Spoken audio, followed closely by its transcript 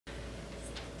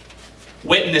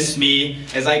Witness me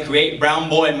as I create brown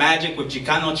boy magic with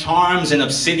Chicano charms and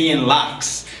obsidian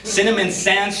locks. Cinnamon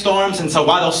sandstorms and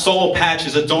saguaro soul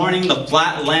patches adorning the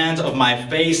flat land of my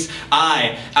face.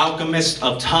 I, alchemist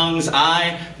of tongues,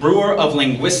 I, brewer of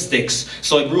linguistics.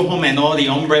 Soy brujo menor y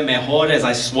hombre mejor as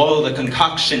I swallow the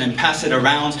concoction and pass it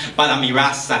around para mi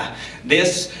raza.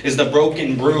 This is the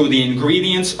broken brew. The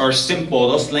ingredients are simple.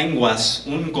 Dos lenguas,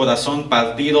 un corazón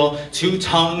partido, two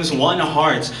tongues, one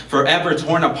heart, forever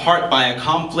torn apart by a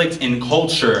conflict in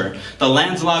culture. The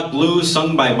landlocked blues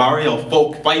sung by barrio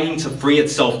folk fighting to free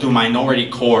itself through minority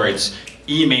chords.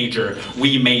 E major,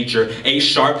 we major, A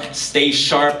sharp, stay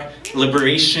sharp.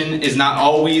 Liberation is not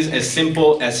always as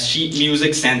simple as sheet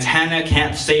music. Santana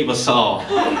can't save us all.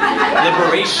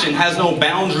 Liberation has no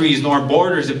boundaries nor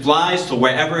borders. It flies to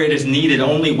wherever it is needed,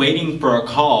 only waiting for a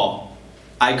call.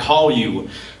 I call you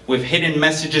with hidden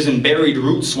messages and buried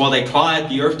roots while they claw at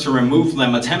the earth to remove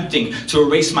them, attempting to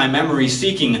erase my memory,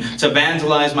 seeking to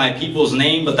vandalize my people's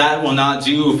name, but that will not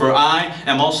do, for I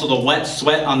am also the wet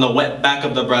sweat on the wet back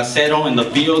of the bracero in the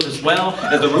field, as well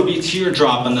as the ruby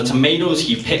teardrop on the tomatoes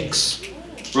he picks.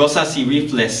 Rosas y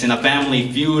rifles in a family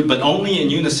feud, but only in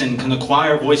unison can the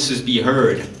choir voices be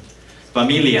heard.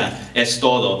 Familia es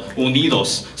todo,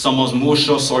 unidos somos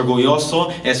muchos,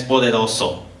 orgulloso es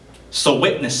poderoso. So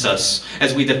witness us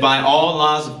as we defy all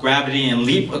laws of gravity and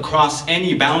leap across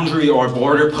any boundary or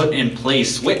border put in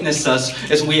place. Witness us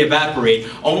as we evaporate,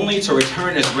 only to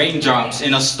return as raindrops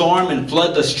in a storm and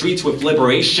flood the streets with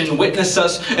liberation. Witness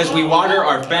us as we water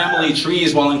our family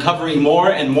trees while uncovering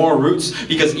more and more roots,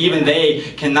 because even they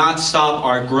cannot stop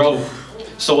our growth.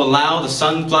 So allow the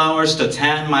sunflowers to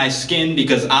tan my skin,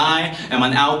 because I am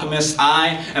an alchemist, I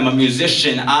am a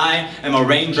musician, I am a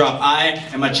raindrop, I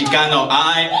am a Chicano,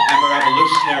 I am a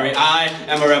revolutionary, I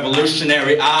am a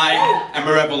revolutionary, I am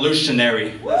a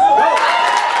revolutionary.